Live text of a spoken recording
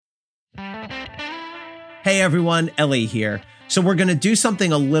Hey everyone, Elie here. So we're going to do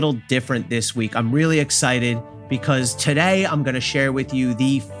something a little different this week. I'm really excited because today I'm going to share with you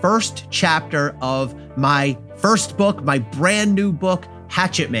the first chapter of my first book, my brand new book,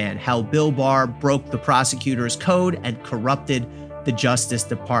 Hatchet Man: How Bill Barr Broke the Prosecutor's Code and Corrupted the Justice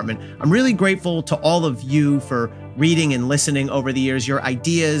Department. I'm really grateful to all of you for reading and listening over the years, your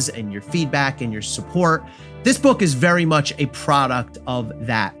ideas and your feedback and your support. This book is very much a product of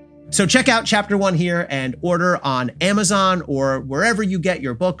that. So check out chapter 1 here and order on Amazon or wherever you get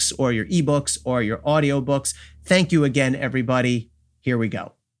your books or your ebooks or your audiobooks. Thank you again, everybody. Here we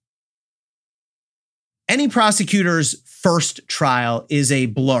go. Any prosecutor's first trial is a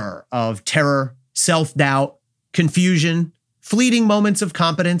blur of terror, self-doubt, confusion, fleeting moments of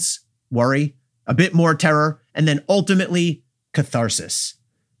competence, worry, a bit more terror, and then ultimately catharsis.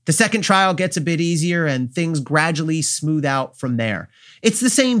 The second trial gets a bit easier and things gradually smooth out from there. It's the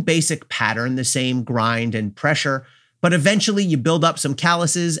same basic pattern, the same grind and pressure, but eventually you build up some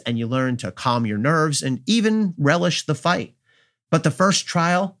calluses and you learn to calm your nerves and even relish the fight. But the first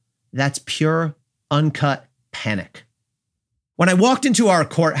trial, that's pure, uncut panic. When I walked into our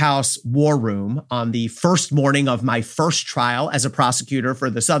courthouse war room on the first morning of my first trial as a prosecutor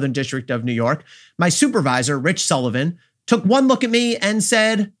for the Southern District of New York, my supervisor, Rich Sullivan, took one look at me and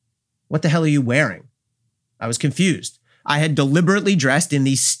said, "What the hell are you wearing?" I was confused. I had deliberately dressed in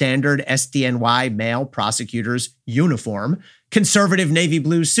the standard SDNY male prosecutor's uniform: conservative navy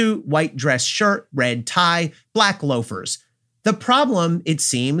blue suit, white dress shirt, red tie, black loafers. The problem, it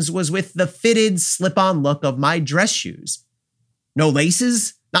seems, was with the fitted slip-on look of my dress shoes. "No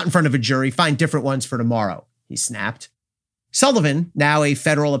laces? Not in front of a jury. Find different ones for tomorrow," he snapped. Sullivan, now a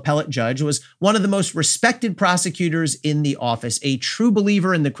federal appellate judge, was one of the most respected prosecutors in the office, a true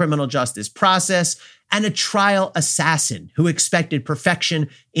believer in the criminal justice process, and a trial assassin who expected perfection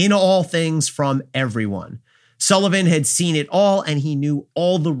in all things from everyone. Sullivan had seen it all, and he knew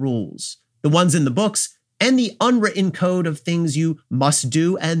all the rules, the ones in the books and the unwritten code of things you must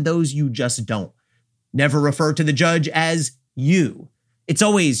do and those you just don't. Never refer to the judge as you. It's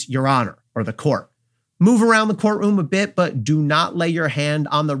always Your Honor or the court. Move around the courtroom a bit, but do not lay your hand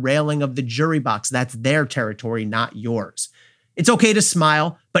on the railing of the jury box. That's their territory, not yours. It's okay to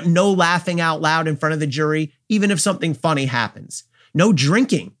smile, but no laughing out loud in front of the jury, even if something funny happens. No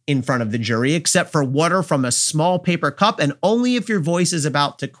drinking in front of the jury, except for water from a small paper cup, and only if your voice is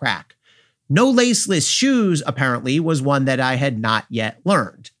about to crack. No laceless shoes, apparently, was one that I had not yet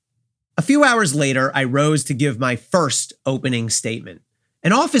learned. A few hours later, I rose to give my first opening statement.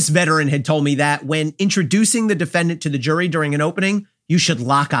 An office veteran had told me that when introducing the defendant to the jury during an opening, you should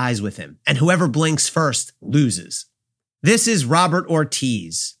lock eyes with him, and whoever blinks first loses. "This is Robert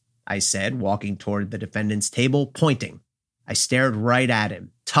Ortiz," I said, walking toward the defendant's table, pointing. I stared right at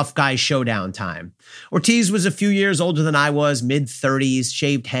him. Tough guy showdown time. Ortiz was a few years older than I was, mid-30s,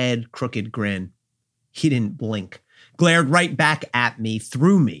 shaved head, crooked grin. He didn't blink, glared right back at me,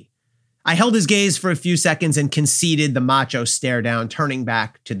 through me. I held his gaze for a few seconds and conceded the macho stare down, turning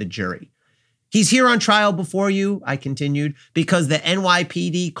back to the jury. "He's here on trial before you," I continued, "because the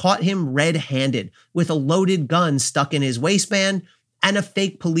NYPD caught him red-handed with a loaded gun stuck in his waistband and a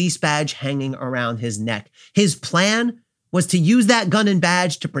fake police badge hanging around his neck. His plan was to use that gun and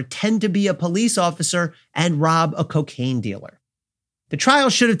badge to pretend to be a police officer and rob a cocaine dealer." The trial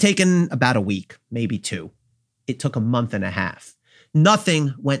should have taken about a week, maybe 2. It took a month and a half.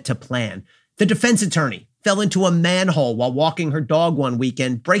 Nothing went to plan. The defense attorney fell into a manhole while walking her dog one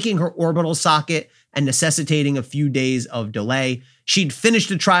weekend, breaking her orbital socket and necessitating a few days of delay. She'd finished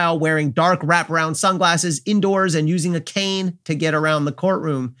the trial wearing dark wraparound sunglasses indoors and using a cane to get around the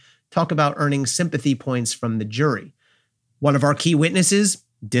courtroom. Talk about earning sympathy points from the jury. One of our key witnesses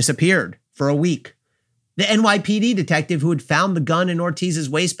disappeared for a week. The NYPD detective who had found the gun in Ortiz's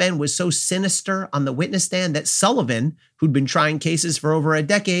waistband was so sinister on the witness stand that Sullivan, who'd been trying cases for over a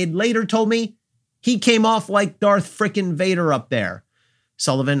decade, later told me he came off like Darth frickin' Vader up there.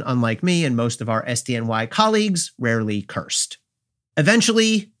 Sullivan, unlike me and most of our SDNY colleagues, rarely cursed.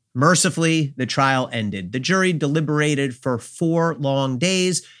 Eventually, mercifully, the trial ended. The jury deliberated for 4 long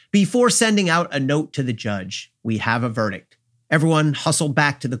days before sending out a note to the judge. "We have a verdict." Everyone hustled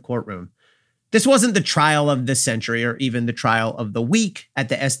back to the courtroom. This wasn't the trial of the century or even the trial of the week at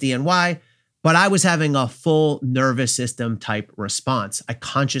the SDNY, but I was having a full nervous system type response. I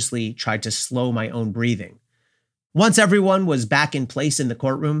consciously tried to slow my own breathing. Once everyone was back in place in the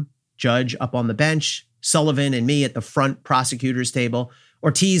courtroom, judge up on the bench, Sullivan and me at the front prosecutor's table,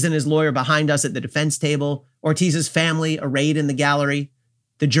 Ortiz and his lawyer behind us at the defense table, Ortiz's family arrayed in the gallery,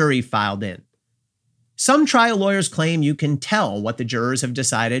 the jury filed in. Some trial lawyers claim you can tell what the jurors have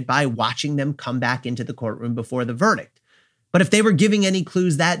decided by watching them come back into the courtroom before the verdict. But if they were giving any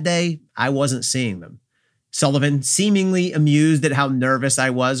clues that day, I wasn't seeing them. Sullivan, seemingly amused at how nervous I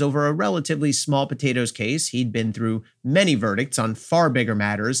was over a relatively small potatoes case, he'd been through many verdicts on far bigger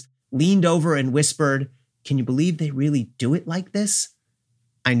matters, leaned over and whispered, "Can you believe they really do it like this?"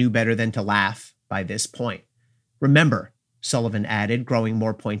 I knew better than to laugh by this point. "Remember," Sullivan added, growing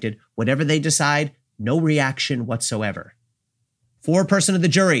more pointed, "whatever they decide, no reaction whatsoever." Foreperson of the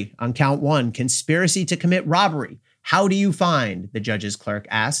jury on count 1, conspiracy to commit robbery. How do you find? The judge's clerk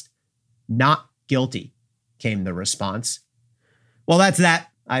asked. "Not guilty," came the response. Well, that's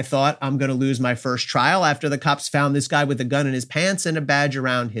that. I thought, I'm going to lose my first trial after the cops found this guy with a gun in his pants and a badge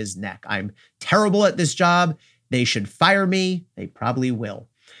around his neck. I'm terrible at this job. They should fire me. They probably will.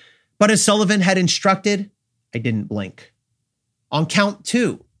 But as Sullivan had instructed, I didn't blink. On count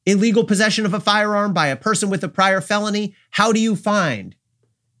 2, illegal possession of a firearm by a person with a prior felony. How do you find?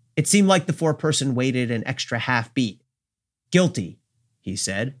 It seemed like the foreperson waited an extra half beat. "Guilty," he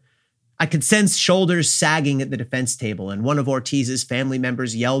said. I could sense shoulders sagging at the defense table, and one of Ortiz's family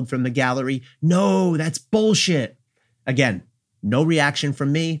members yelled from the gallery, "No, that's bullshit." Again, no reaction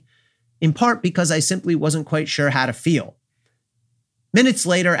from me, in part because I simply wasn't quite sure how to feel. Minutes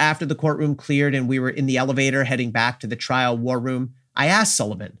later, after the courtroom cleared and we were in the elevator heading back to the trial war room, I asked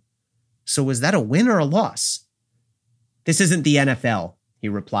Sullivan, "So was that a win or a loss?" "This isn't the NFL," he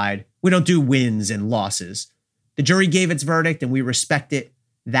replied. "We don't do wins and losses. The jury gave its verdict and we respect it.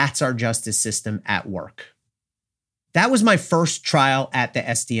 That's our justice system at work." That was my first trial at the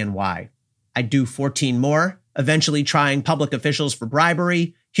SDNY. I'd do 14 more, eventually trying public officials for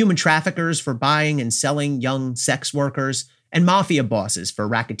bribery, human traffickers for buying and selling young sex workers, and mafia bosses for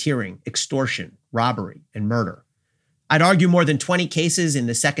racketeering, extortion, robbery, and murder. I'd argue more than 20 cases in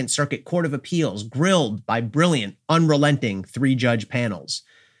the Second Circuit Court of Appeals, grilled by brilliant, unrelenting 3-judge panels.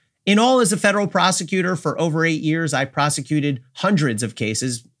 In all, as a federal prosecutor for over 8 years, I prosecuted hundreds of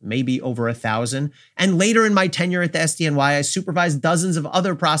cases, maybe over 1,000. And later in my tenure at the SDNY, I supervised dozens of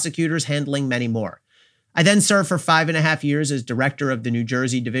other prosecutors handling many more. I then served for 5.5 years as director of the New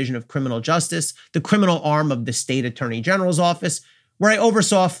Jersey Division of Criminal Justice, the criminal arm of the state attorney general's office, where I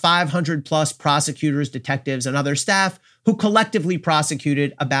oversaw 500 plus prosecutors, detectives, and other staff who collectively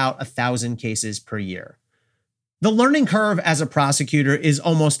prosecuted about 1,000 cases per year. The learning curve as a prosecutor is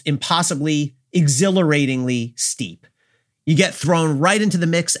almost impossibly, exhilaratingly steep. You get thrown right into the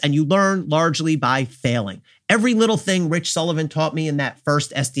mix and you learn largely by failing. Every little thing Rich Sullivan taught me in that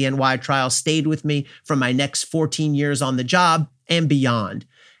first SDNY trial stayed with me for my next 14 years on the job and beyond.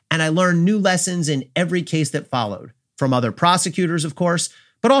 And I learned new lessons in every case that followed, from other prosecutors, of course,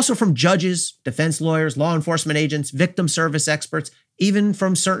 but also from judges, defense lawyers, law enforcement agents, victim service experts, even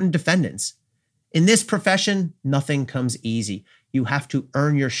from certain defendants. In this profession, nothing comes easy. You have to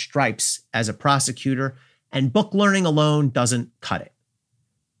earn your stripes as a prosecutor, and book learning alone doesn't cut it.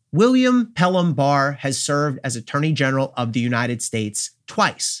 William Pelham Barr has served as Attorney General of the United States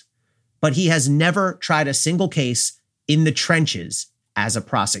twice, but he has never tried a single case in the trenches as a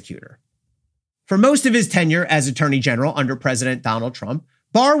prosecutor. For most of his tenure as Attorney General under President Donald Trump,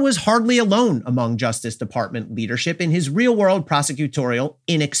 Barr was hardly alone among Justice Department leadership in his real-world prosecutorial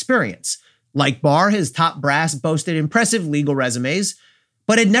inexperience. Like Barr, his top brass boasted impressive legal resumes,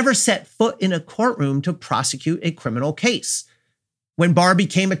 but had never set foot in a courtroom to prosecute a criminal case. When Barr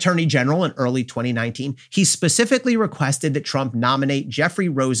became Attorney General in early 2019, he specifically requested that Trump nominate Jeffrey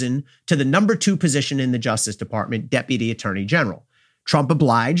Rosen to the number 2 position in the Justice Department, Deputy Attorney General. Trump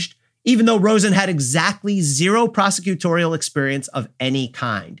obliged, even though Rosen had exactly 0 prosecutorial experience of any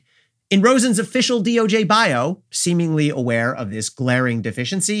kind. In Rosen's official DOJ bio, seemingly aware of this glaring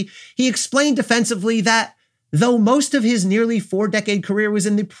deficiency, he explained defensively that though most of his nearly 4-decade career was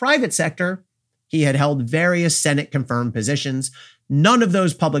in the private sector, he had held various Senate-confirmed positions. None of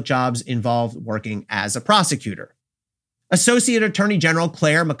those public jobs involved working as a prosecutor. Associate Attorney General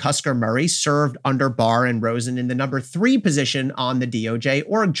Claire McCusker Murray served under Barr and Rosen in the number 3 position on the DOJ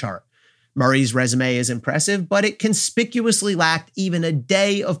org chart. Murray's resume is impressive, but it conspicuously lacked even a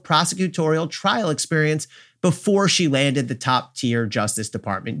day of prosecutorial trial experience before she landed the top-tier Justice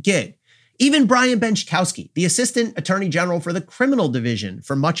Department gig. Even Brian Benchkowski, the Assistant Attorney General for the Criminal Division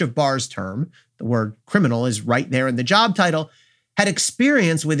for much of Barr's term, the word criminal is right there in the job title, had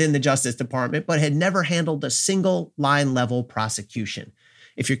experience within the Justice Department, but had never handled a single line-level prosecution.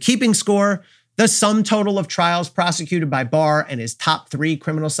 If you're keeping score, the sum total of trials prosecuted by Barr and his top 3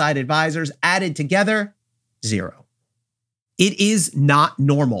 criminal side advisors added together, 0. It is not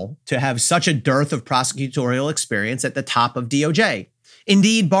normal to have such a dearth of prosecutorial experience at the top of DOJ.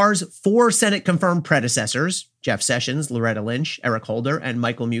 Indeed, Barr's 4 Senate-confirmed predecessors, Jeff Sessions, Loretta Lynch, Eric Holder, and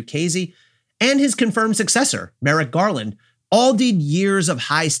Michael Mukasey, and his confirmed successor, Merrick Garland, all did years of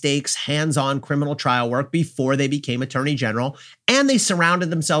high-stakes, hands-on criminal trial work before they became Attorney General, and they surrounded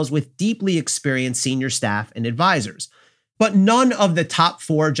themselves with deeply experienced senior staff and advisors. But none of the top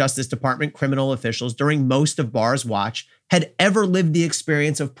 4 Justice Department criminal officials during most of Barr's watch had ever lived the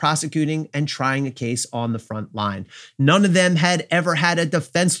experience of prosecuting and trying a case on the front line. None of them had ever had a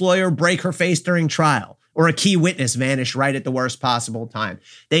defense lawyer break her face during trial, or a key witness vanish right at the worst possible time.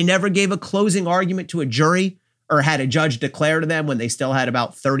 They never gave a closing argument to a jury or had a judge declare to them when they still had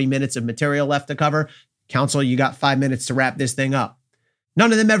about 30 minutes of material left to cover, "Counsel, you got 5 minutes to wrap this thing up."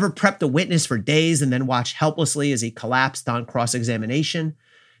 None of them ever prepped a witness for days and then watched helplessly as he collapsed on cross-examination.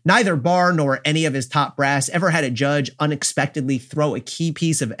 Neither Barr nor any of his top brass ever had a judge unexpectedly throw a key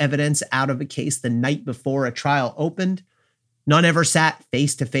piece of evidence out of a case the night before a trial opened. None ever sat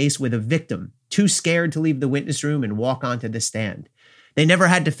face-to-face with a victim, too scared to leave the witness room and walk onto the stand. They never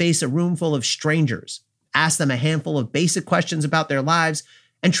had to face a room full of strangers, ask them a handful of basic questions about their lives,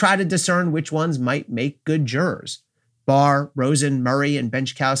 and try to discern which ones might make good jurors. Barr, Rosen, Murray, and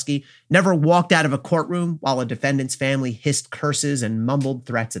Benchkowski never walked out of a courtroom while a defendant's family hissed curses and mumbled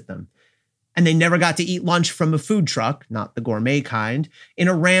threats at them. And they never got to eat lunch from a food truck, not the gourmet kind, in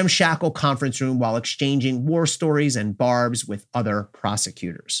a ramshackle conference room while exchanging war stories and barbs with other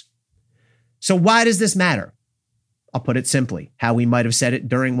prosecutors. So why does this matter? I'll put it simply, how we might have said it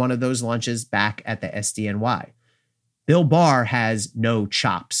during one of those lunches back at the SDNY. Bill Barr has no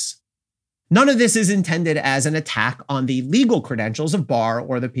chops. None of this is intended as an attack on the legal credentials of Barr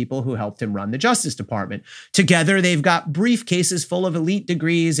or the people who helped him run the Justice Department. Together, they've got briefcases full of elite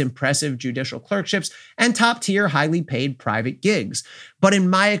degrees, impressive judicial clerkships, and top-tier, highly paid private gigs. But in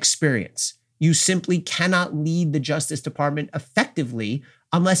my experience, you simply cannot lead the Justice Department effectively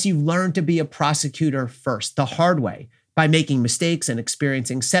unless you learn to be a prosecutor first, the hard way, by making mistakes and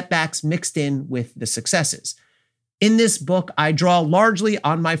experiencing setbacks mixed in with the successes. In this book, I draw largely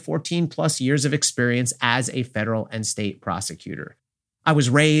on my 14 plus years of experience as a federal and state prosecutor. I was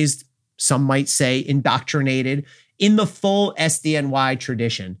raised, some might say indoctrinated, in the full SDNY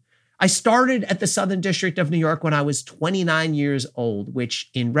tradition. I started at the Southern District of New York when I was 29 years old, which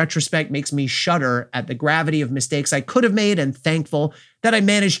in retrospect makes me shudder at the gravity of mistakes I could have made and thankful that I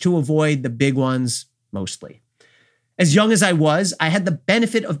managed to avoid the big ones mostly. As young as I was, I had the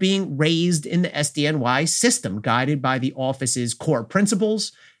benefit of being raised in the SDNY system, guided by the office's core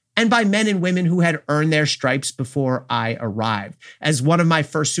principles and by men and women who had earned their stripes before I arrived. As one of my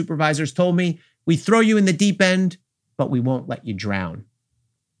first supervisors told me, "We throw you in the deep end, but we won't let you drown."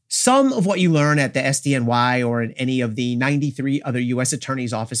 Some of what you learn at the SDNY or in any of the 93 other U.S.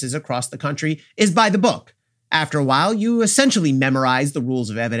 attorneys' offices across the country is by the book. After a while, you essentially memorize the rules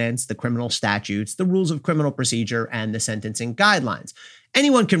of evidence, the criminal statutes, the rules of criminal procedure, and the sentencing guidelines.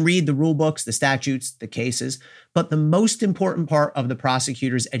 Anyone can read the rule books, the statutes, the cases, but the most important part of the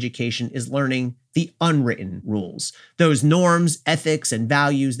prosecutor's education is learning the unwritten rules, those norms, ethics, and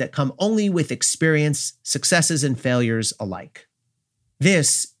values that come only with experience, successes and failures alike.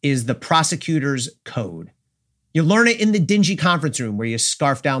 This is the prosecutor's code. You learn it in the dingy conference room where you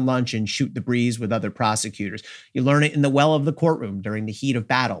scarf down lunch and shoot the breeze with other prosecutors. You learn it in the well of the courtroom during the heat of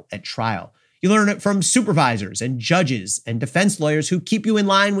battle at trial. You learn it from supervisors and judges and defense lawyers who keep you in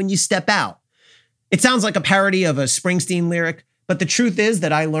line when you step out. It sounds like a parody of a Springsteen lyric, but the truth is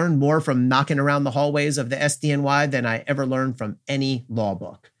that I learned more from knocking around the hallways of the SDNY than I ever learned from any law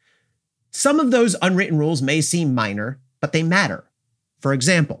book. Some of those unwritten rules may seem minor, but they matter. For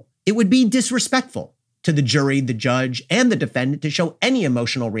example, it would be disrespectful to the jury, the judge, and the defendant to show any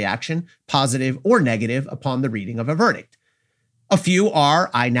emotional reaction, positive or negative, upon the reading of a verdict. A few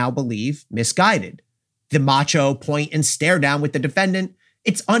are, I now believe, misguided. The macho point and stare down with the defendant,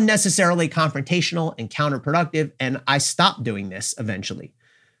 it's unnecessarily confrontational and counterproductive, and I stopped doing this eventually.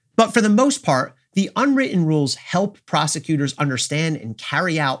 But for the most part, the unwritten rules help prosecutors understand and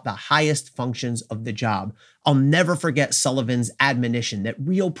carry out the highest functions of the job. I'll never forget Sullivan's admonition that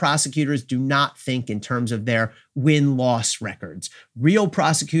real prosecutors do not think in terms of their win-loss records. Real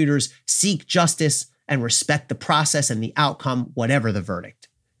prosecutors seek justice and respect the process and the outcome, whatever the verdict.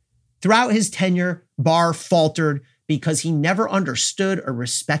 Throughout his tenure, Barr faltered because he never understood or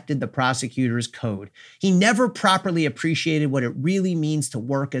respected the prosecutor's code. He never properly appreciated what it really means to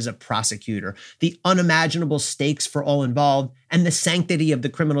work as a prosecutor, the unimaginable stakes for all involved, and the sanctity of the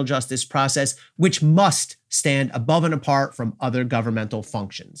criminal justice process, which must stand above and apart from other governmental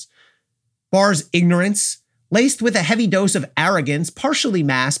functions. Barr's ignorance, laced with a heavy dose of arrogance, partially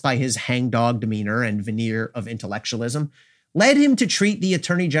masked by his hangdog demeanor and veneer of intellectualism, led him to treat the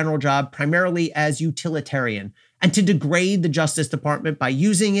attorney general job primarily as utilitarian and to degrade the Justice Department by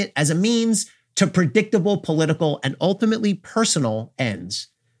using it as a means to predictable political and ultimately personal ends.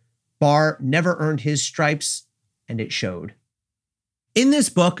 Barr never earned his stripes, and it showed. In this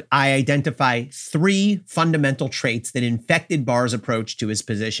book, I identify 3 fundamental traits that infected Barr's approach to his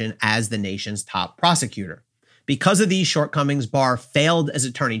position as the nation's top prosecutor. Because of these shortcomings, Barr failed as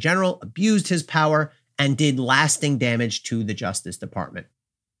attorney general, abused his power, and did lasting damage to the Justice Department.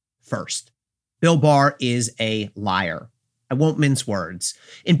 First, Bill Barr is a liar. I won't mince words.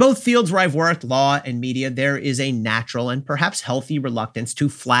 In both fields where I've worked, law and media, there is a natural and perhaps healthy reluctance to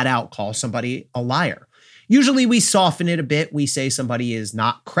flat out call somebody a liar. Usually we soften it a bit. We say somebody is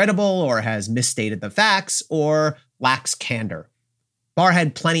not credible or has misstated the facts or lacks candor. Barr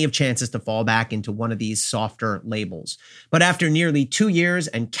had plenty of chances to fall back into one of these softer labels. But after nearly 2 years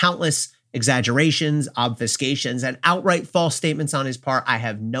and countless exaggerations, obfuscations, and outright false statements on his part, I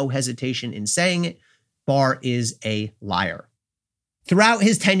have no hesitation in saying it. Barr is a liar. Throughout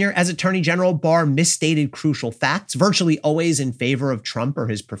his tenure as Attorney General, Barr misstated crucial facts, virtually always in favor of Trump or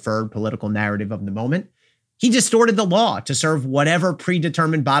his preferred political narrative of the moment. He distorted the law to serve whatever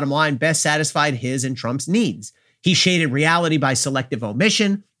predetermined bottom line best satisfied his and Trump's needs. He shaded reality by selective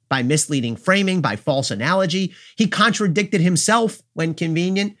omission, by misleading framing, by false analogy. He contradicted himself when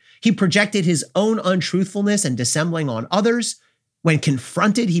convenient. He projected his own untruthfulness and dissembling on others. When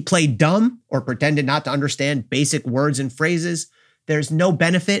confronted, he played dumb or pretended not to understand basic words and phrases. There's no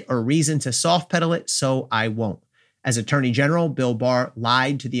benefit or reason to soft pedal it, so I won't. As Attorney General, Bill Barr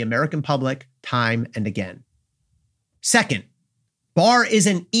lied to the American public time and again. Second, Barr is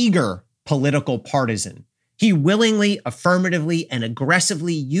an eager political partisan. He willingly, affirmatively, and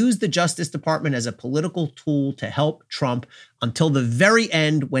aggressively used the Justice Department as a political tool to help Trump until the very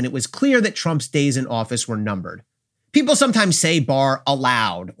end when it was clear that Trump's days in office were numbered. People sometimes say Barr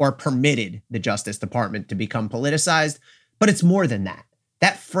allowed or permitted the Justice Department to become politicized, but it's more than that.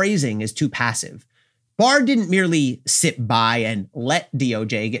 That phrasing is too passive. Barr didn't merely sit by and let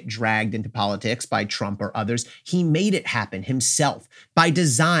DOJ get dragged into politics by Trump or others. He made it happen himself by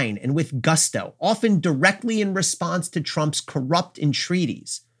design and with gusto, often directly in response to Trump's corrupt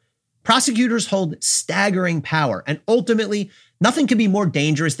entreaties. Prosecutors hold staggering power, and ultimately, nothing could be more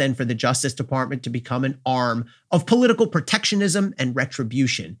dangerous than for the Justice Department to become an arm of political protectionism and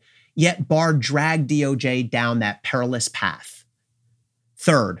retribution. Yet Barr dragged DOJ down that perilous path.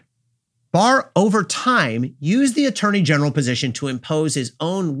 Third, Barr, over time, used the Attorney General position to impose his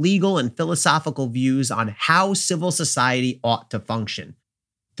own legal and philosophical views on how civil society ought to function.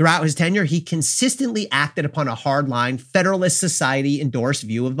 Throughout his tenure, he consistently acted upon a hardline Federalist Society-endorsed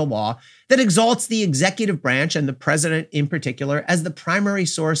view of the law that exalts the executive branch and the president in particular as the primary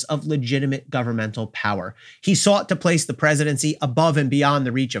source of legitimate governmental power. He sought to place the presidency above and beyond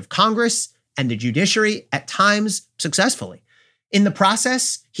the reach of Congress and the judiciary, at times successfully. In the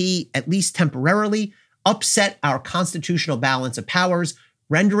process, he, at least temporarily, upset our constitutional balance of powers,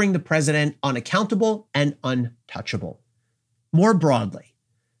 rendering the president unaccountable and untouchable. More broadly,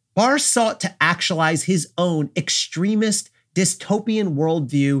 Barr sought to actualize his own extremist, dystopian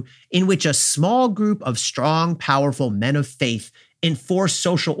worldview in which a small group of strong, powerful men of faith enforce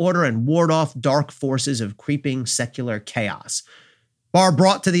social order and ward off dark forces of creeping secular chaos. Barr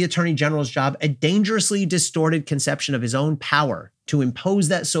brought to the Attorney General's job a dangerously distorted conception of his own power to impose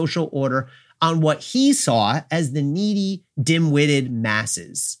that social order on what he saw as the needy, dim-witted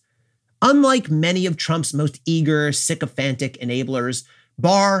masses. Unlike many of Trump's most eager, sycophantic enablers,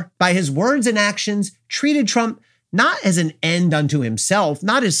 Barr, by his words and actions, treated Trump not as an end unto himself,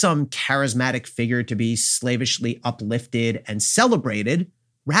 not as some charismatic figure to be slavishly uplifted and celebrated.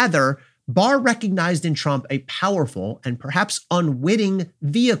 Rather, Barr recognized in Trump a powerful and perhaps unwitting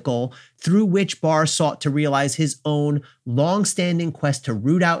vehicle through which Barr sought to realize his own long-standing quest to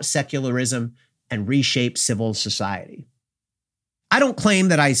root out secularism and reshape civil society. I don't claim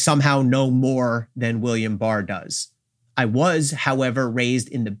that I somehow know more than William Barr does. I was, however, raised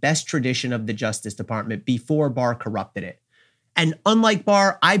in the best tradition of the Justice Department before Barr corrupted it. And unlike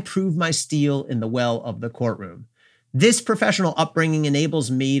Barr, I proved my steel in the well of the courtroom. This professional upbringing enables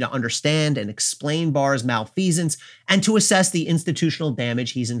me to understand and explain Barr's malfeasance and to assess the institutional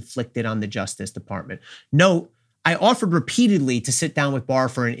damage he's inflicted on the Justice Department. Note, I offered repeatedly to sit down with Barr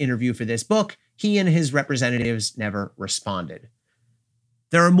for an interview for this book. He and his representatives never responded.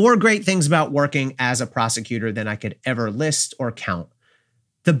 There are more great things about working as a prosecutor than I could ever list or count.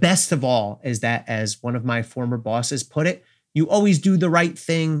 The best of all is that, as one of my former bosses put it, you always do the right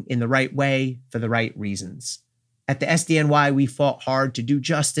thing in the right way for the right reasons. At the SDNY, we fought hard to do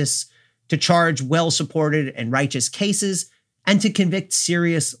justice, to charge well-supported and righteous cases, and to convict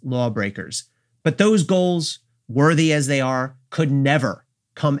serious lawbreakers. But those goals, worthy as they are, could never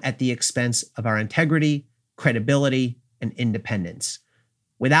come at the expense of our integrity, credibility, and independence.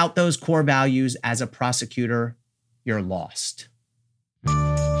 Without those core values as a prosecutor, you're lost.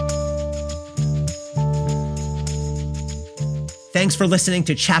 Thanks for listening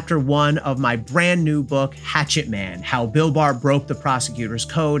to Chapter 1 of my brand new book, Hatchet Man, How Bill Barr Broke the Prosecutor's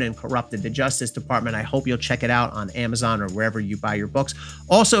Code and Corrupted the Justice Department. I hope you'll check it out on Amazon or wherever you buy your books.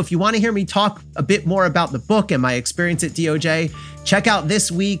 Also, if you want to hear me talk a bit more about the book and my experience at DOJ, check out this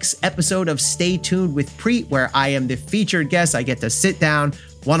week's episode of Stay Tuned with Preet, where I am the featured guest. I get to sit down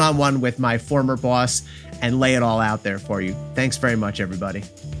one-on-one with my former boss and lay it all out there for you. Thanks very much, everybody.